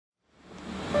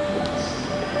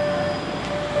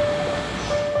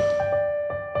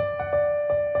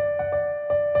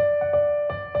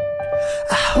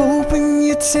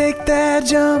take that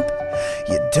jump,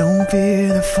 you don't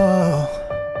fear the fall.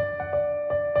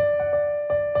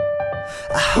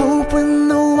 I hope when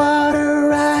the water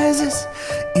rises,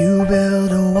 you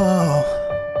build a wall.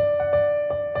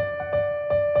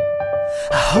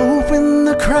 I hope when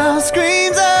the crowd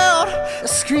screams out,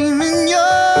 screaming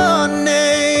your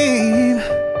name.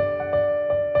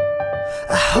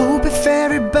 I hope if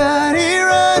everybody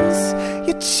runs,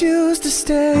 you choose to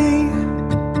stay.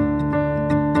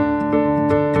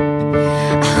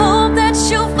 I hope that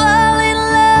you fall in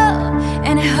love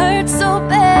and it hurts so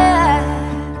bad.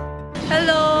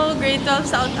 Hello, Grade 12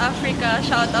 South Africa.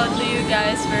 Shout out to you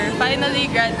guys for finally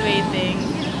graduating.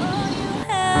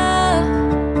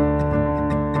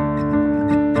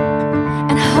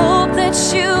 And hope that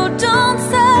you don't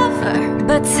suffer,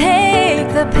 but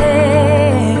take the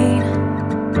pain.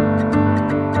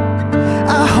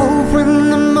 I hope when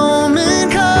the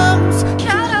moment comes.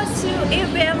 Shout out to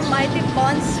ABM Mighty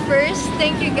Bonds first.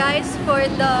 Thank you guys for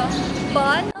the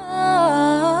bond.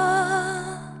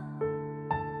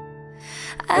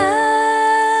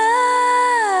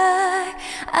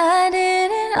 I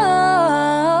didn't know.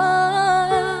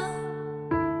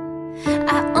 I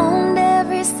owned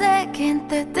every second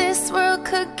that this world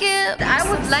could give. I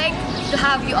would like to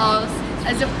have you all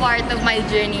as a part of my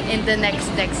journey in the next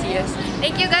years.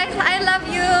 Thank you guys. I love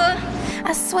you.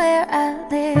 I swear I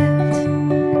lived.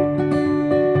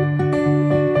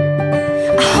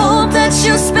 I hope that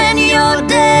you spend your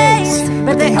days,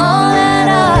 but they all add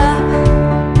up.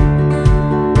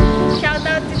 Shout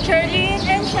out to Charlene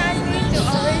and Shanti to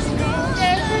always be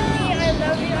there for me. I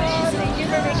love you all. Thank you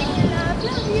for making me laugh.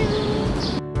 Love you.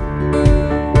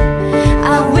 I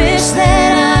wish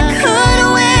that I could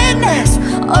witness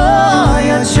all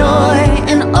your joy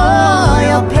and all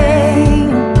your pain,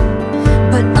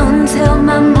 but until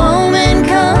my moment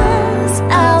comes,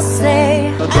 I'll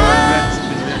say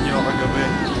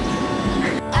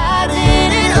I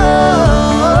didn't know.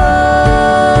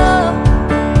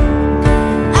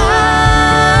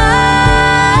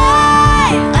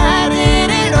 I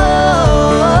didn't know.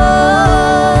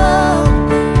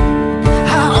 I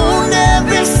owned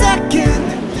every second.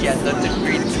 Yeah, that's a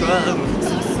grade 12.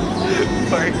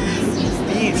 For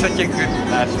being such a good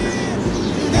master.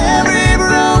 Every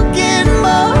broken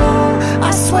bone,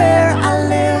 I swear I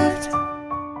lived.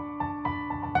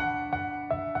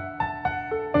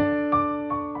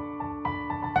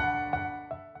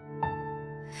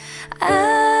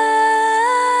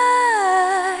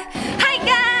 Hi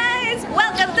guys!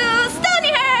 Welcome to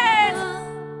Stonyhurst!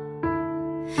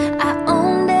 I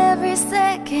owned every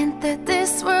second that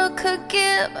this world could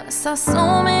give. I saw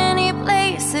so many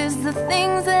places, the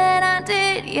things that I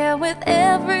did. Yeah, with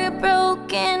every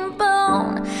broken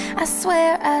bone, I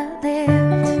swear I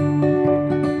lived.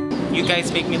 You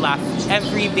guys make me laugh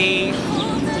every day.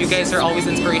 You guys are always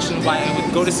inspiration why I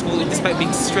would go to school despite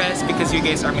being stressed, because you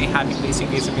guys are my happy place. You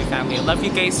guys are my family. I love you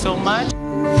guys so much.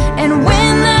 And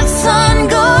when that sun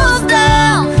goes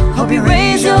down, hope you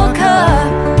raise your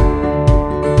cup.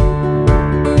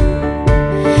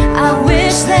 I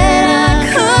wish that I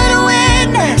could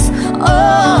witness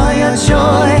all your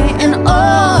joy and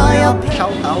all your pain.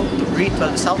 Shout out to Grade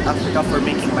 12 South Africa for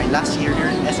making my last year here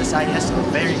in SSIS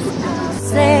very good.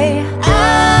 Say I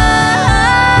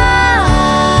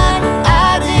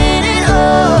didn't know.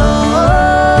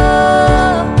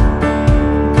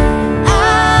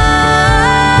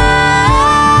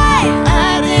 I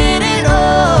didn't know.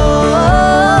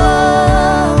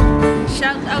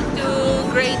 Shout out to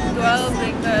Grade 12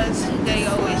 because they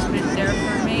always been there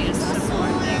for me and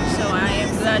supporting. So I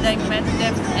am glad I met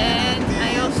them, and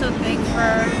I also thank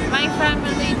for my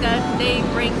family that they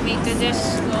bring me to this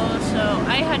school. So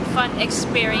I had fun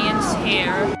experience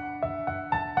here.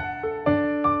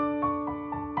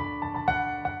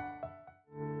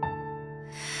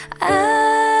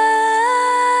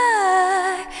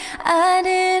 I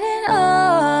didn't know.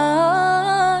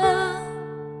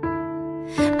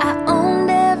 I owned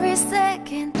every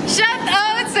second. Shout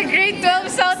out to Grade 12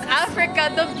 South Africa,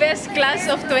 the best class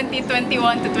of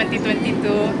 2021 to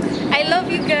 2022. I love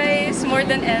you guys more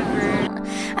than ever.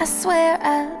 I swear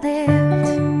I lived.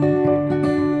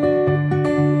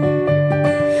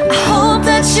 I hope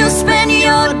that you spend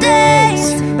your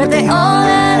days, but they all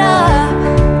add up.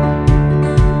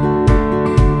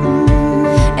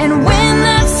 And when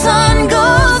that sun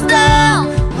goes down.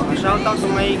 Shout out to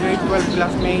my grade 12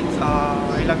 classmates.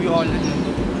 I love you all.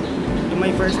 And to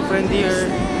my first friend here,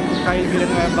 Kyle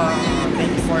Villanueva,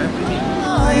 thank you for everything.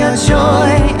 All your joy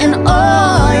and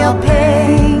all your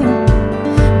pain,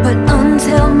 but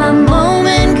until my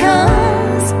moment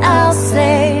comes, I'll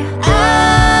say I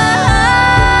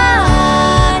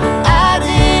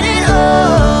did.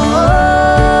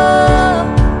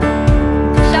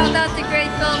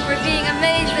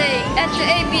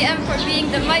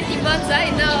 The mighty buns I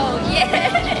know. Yay!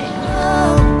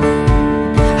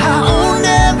 I owned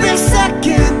every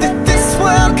second that this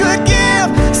world could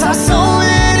give. Saw so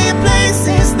many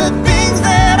places, the things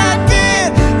that I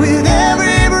did. With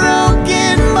every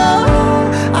broken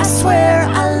bone, I swear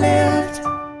I lived.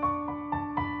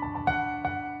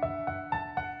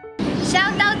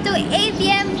 Shout out to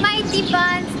ABM Mighty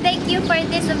Buns. Thank you for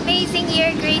this amazing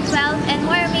year, grade 12, and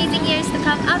more amazing years to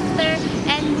come after.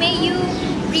 And may you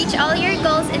reach all your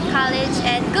goals in college,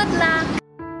 and good luck.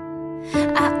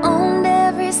 I owned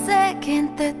every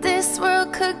second that this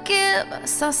world could give. I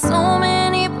saw so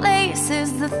many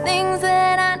places, the things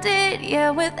that I did.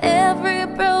 Yeah, with every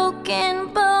broken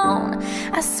bone,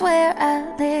 I swear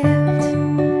I lived.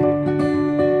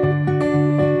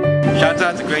 Shout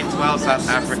out to grade 12 South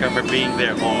Africa for being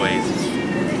there always.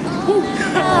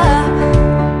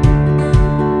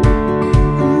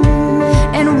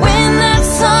 And when that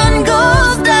sun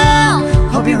goes down,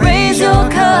 hope you raise your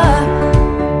cup.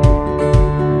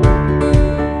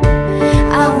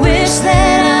 I wish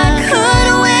that I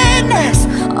could witness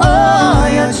all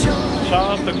your joy.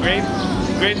 Shout out to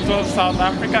grade 12 South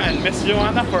Africa and Miss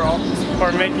Joana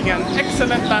for making an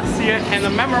excellent last year and a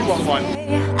memorable one.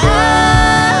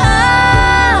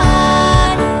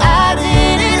 I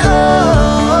did it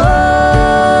all.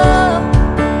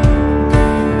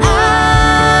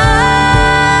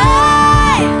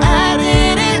 I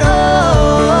did it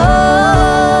all.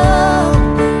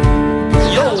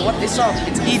 Yo, what is up?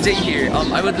 It's EJ here.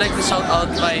 I would like to shout out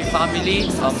my family.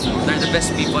 They're the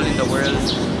best people in the world.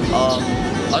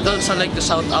 I'd also like to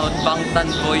shout out Bangtan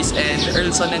Boys and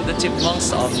Earlson and the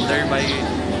Chipmunks.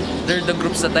 They're the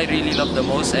groups that I really love the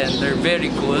most, and they're very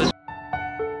cool.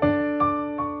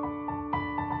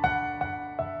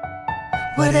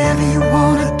 Whatever you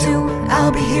wanna do,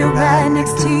 I'll be here right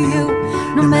next to you.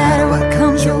 No matter what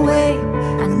comes your way,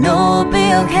 I know it'll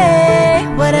be okay.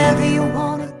 Whatever you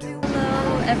wanna do.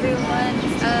 Hello everyone,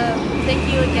 thank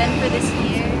you again for this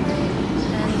year,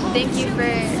 and thank you for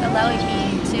allowing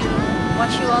me to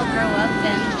watch you all grow up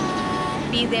and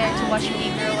be there to watch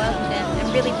me grow up, and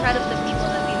I'm really proud of the people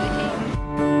that we became.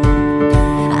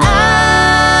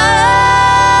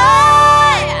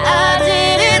 I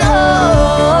did it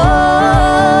all.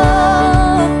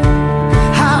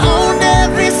 I owned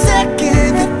every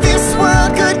second that this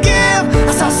world could give.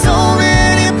 I saw so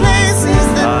many places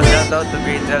that Shout out to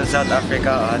grade 12 South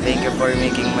Africa. Thank you for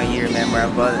making my year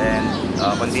memorable and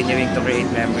continuing to create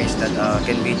memories that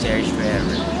can be cherished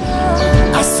forever.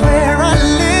 I swear I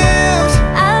lived.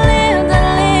 I lived, I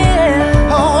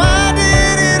lived. Oh, I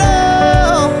did it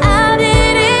all. I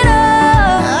did it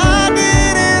all. I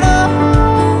did it all.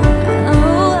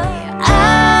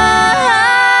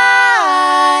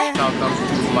 Shout out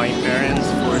to my parents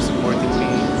for supporting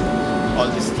me all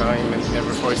this time and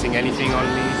never forcing anything on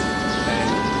me, and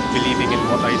believing in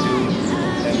what I do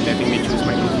and letting me choose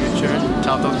my own future.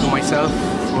 Shout out to myself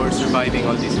for surviving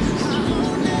all these years.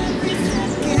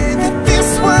 That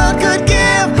this world could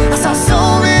give.